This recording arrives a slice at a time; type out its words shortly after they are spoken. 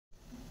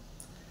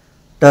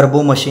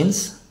Turbo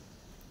machines.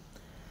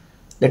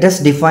 Let us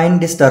define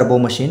this turbo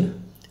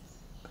machine.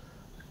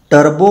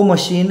 Turbo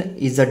machine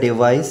is a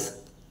device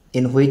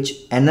in which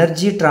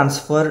energy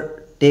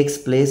transfer takes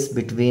place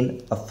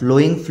between a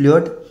flowing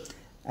fluid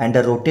and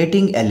a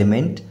rotating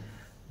element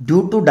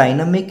due to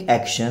dynamic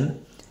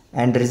action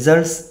and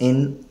results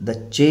in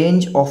the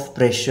change of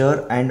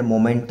pressure and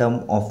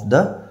momentum of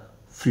the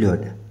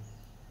fluid.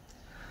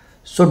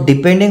 So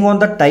depending on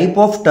the type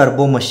of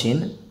turbo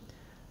machine,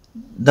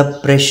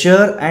 the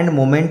pressure and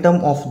momentum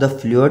of the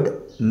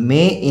fluid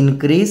may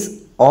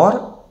increase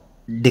or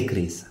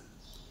decrease.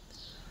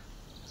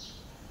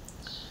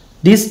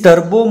 These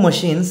turbo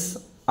machines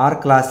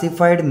are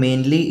classified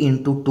mainly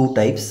into two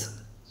types.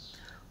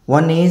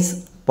 One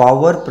is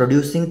power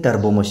producing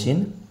turbo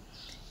machine.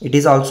 It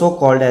is also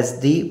called as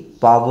the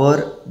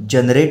power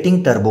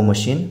generating turbo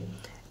machine,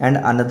 and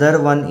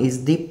another one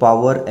is the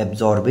power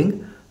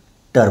absorbing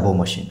turbo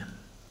machine.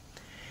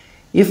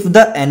 If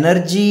the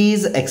energy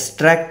is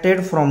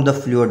extracted from the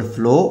fluid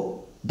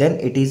flow, then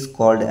it is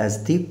called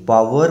as the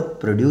power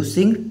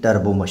producing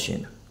turbo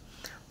machine.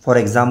 For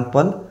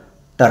example,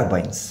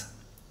 turbines.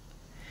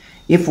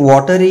 If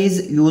water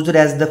is used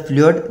as the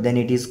fluid, then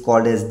it is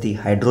called as the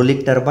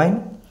hydraulic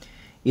turbine.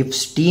 If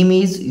steam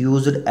is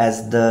used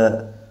as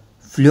the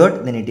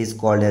fluid, then it is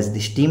called as the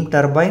steam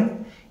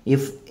turbine.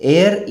 If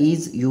air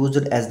is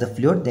used as the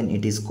fluid, then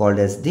it is called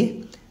as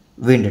the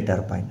wind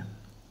turbine.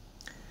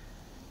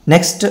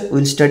 Next, we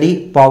will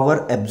study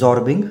power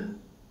absorbing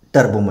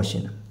turbo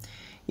machine.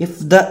 If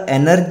the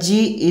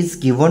energy is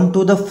given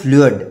to the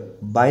fluid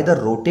by the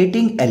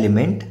rotating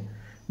element,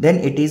 then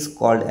it is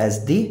called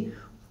as the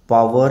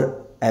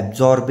power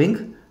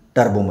absorbing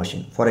turbo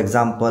machine. For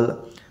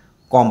example,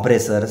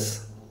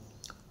 compressors,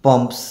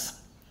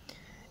 pumps,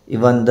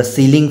 even the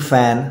ceiling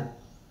fan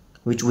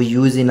which we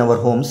use in our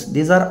homes.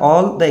 These are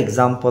all the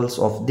examples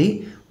of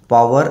the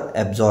power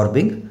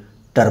absorbing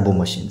turbo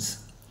machines.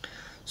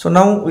 So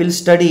now we'll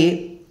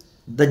study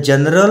the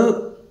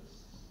general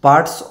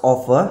parts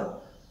of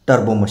a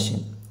turbo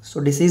machine. So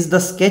this is the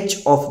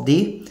sketch of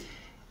the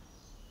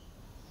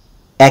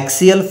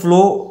axial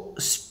flow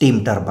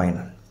steam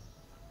turbine.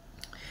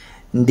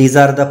 These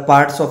are the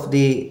parts of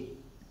the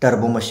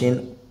turbo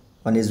machine.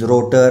 One is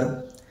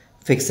rotor,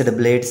 fixed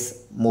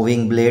blades,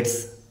 moving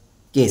blades,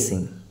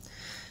 casing.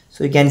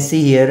 So you can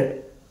see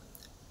here,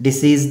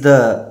 this is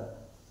the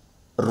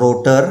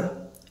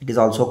rotor. It is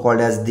also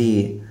called as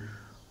the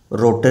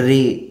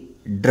rotary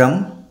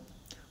drum,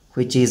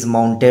 which is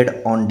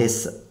mounted on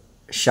this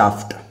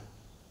shaft.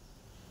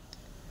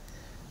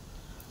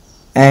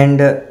 And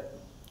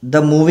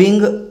the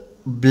moving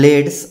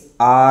blades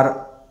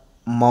are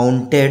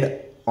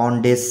mounted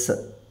on this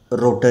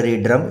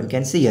rotary drum. You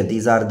can see here,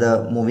 these are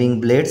the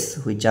moving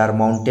blades which are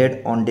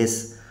mounted on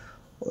this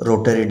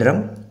rotary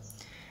drum,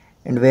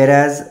 and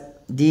whereas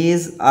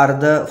these are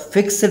the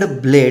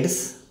fixed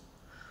blades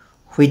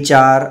which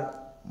are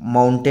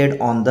mounted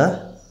on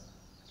the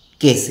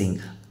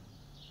casing.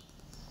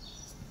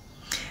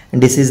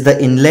 And this is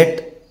the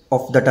inlet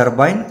of the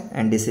turbine,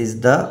 and this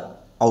is the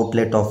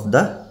outlet of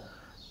the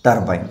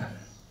turbine.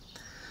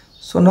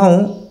 So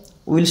now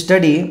we will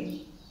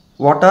study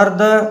what are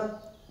the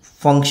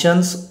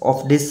functions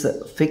of this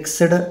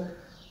fixed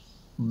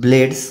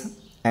blades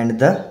and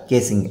the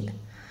casing.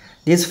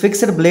 These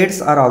fixed blades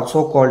are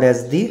also called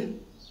as the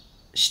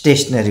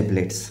stationary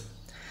blades,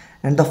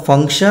 and the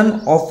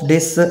function of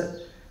this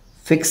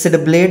fixed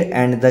blade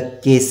and the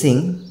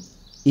casing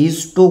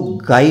is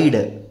to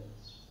guide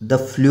the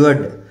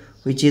fluid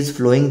which is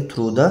flowing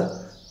through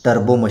the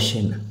turbo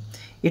machine.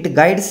 It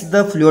guides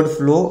the fluid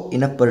flow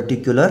in a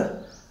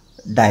particular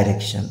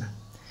direction.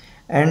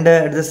 And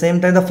at the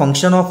same time, the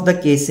function of the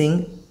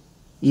casing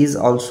is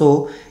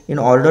also in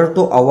order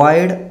to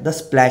avoid the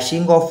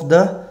splashing of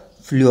the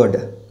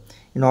fluid.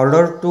 In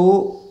order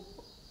to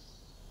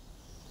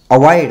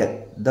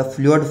avoid the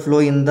fluid flow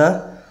in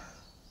the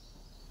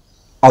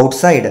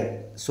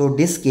outside, so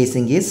this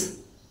casing is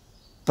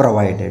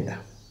provided.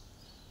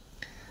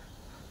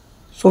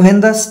 So when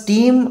the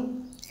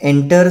steam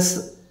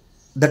enters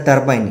the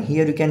turbine,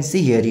 here you can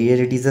see here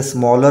it is a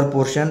smaller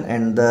portion,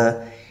 and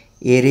the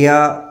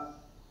area,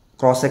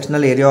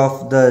 cross-sectional area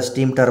of the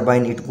steam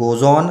turbine, it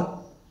goes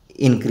on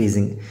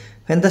increasing.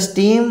 When the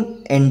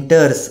steam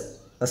enters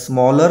a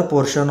smaller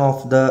portion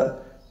of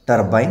the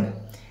turbine,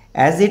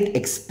 as it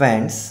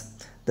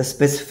expands, the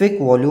specific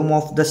volume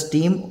of the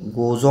steam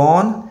goes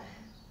on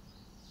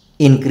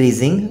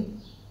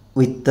increasing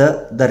with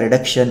the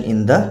reduction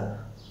in the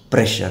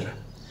pressure.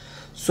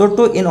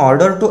 So in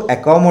order to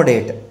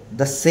accommodate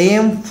the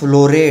same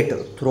flow rate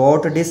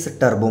throughout this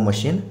turbo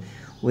machine,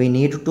 we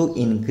need to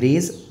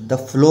increase the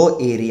flow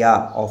area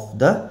of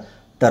the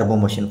turbo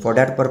machine. For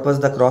that purpose,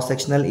 the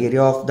cross-sectional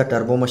area of the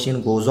turbo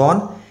machine goes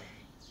on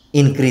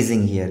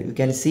increasing here. You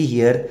can see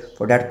here,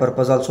 for that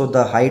purpose also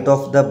the height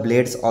of the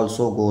blades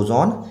also goes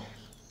on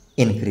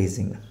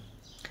increasing.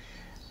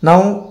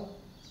 Now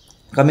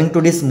coming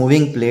to this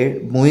moving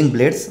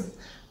blades,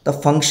 the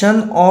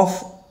function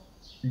of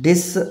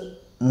this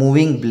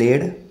moving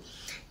blade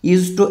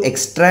is to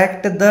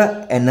extract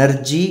the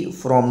energy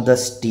from the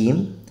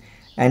steam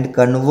and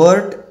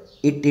convert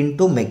it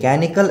into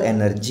mechanical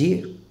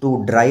energy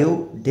to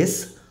drive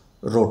this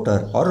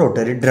rotor or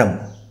rotary drum.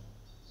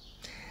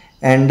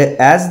 And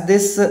as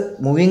this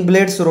moving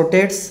blades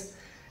rotates,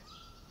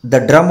 the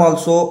drum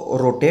also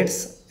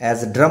rotates.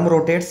 As drum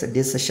rotates,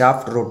 this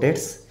shaft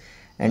rotates,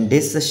 and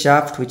this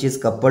shaft which is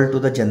coupled to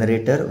the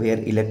generator where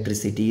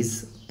electricity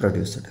is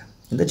produced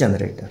in the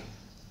generator.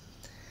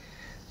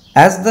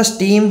 As the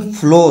steam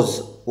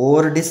flows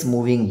over these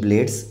moving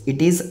blades,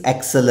 it is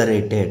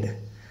accelerated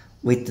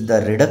with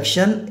the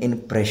reduction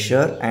in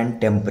pressure and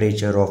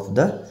temperature of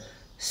the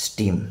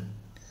steam.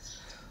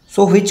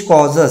 So which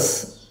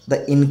causes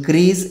the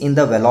increase in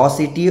the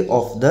velocity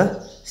of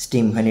the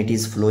steam when it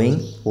is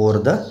flowing over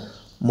the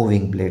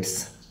moving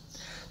blades.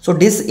 So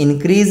this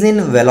increase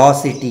in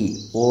velocity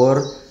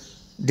over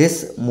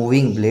this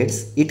moving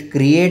blades, it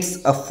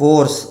creates a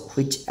force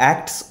which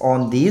acts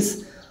on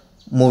these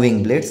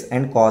moving blades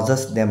and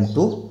causes them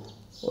to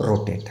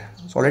rotate.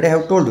 So already I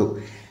have told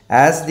you,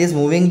 as these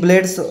moving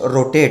blades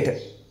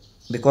rotate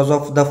because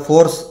of the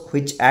force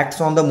which acts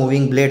on the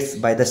moving blades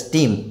by the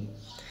steam.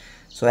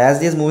 So as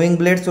these moving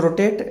blades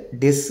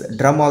rotate, this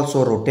drum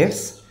also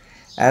rotates.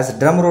 As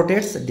drum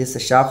rotates, this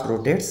shaft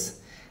rotates,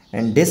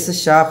 and this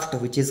shaft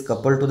which is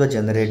coupled to the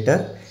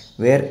generator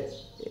where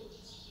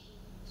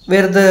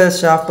the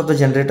shaft of the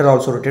generator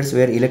also rotates,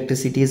 where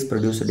electricity is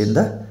produced in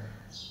the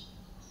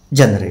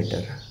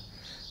generator.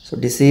 So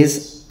this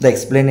is the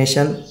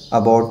explanation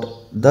about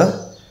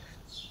the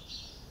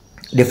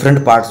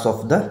different parts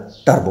of the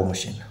turbo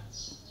machine.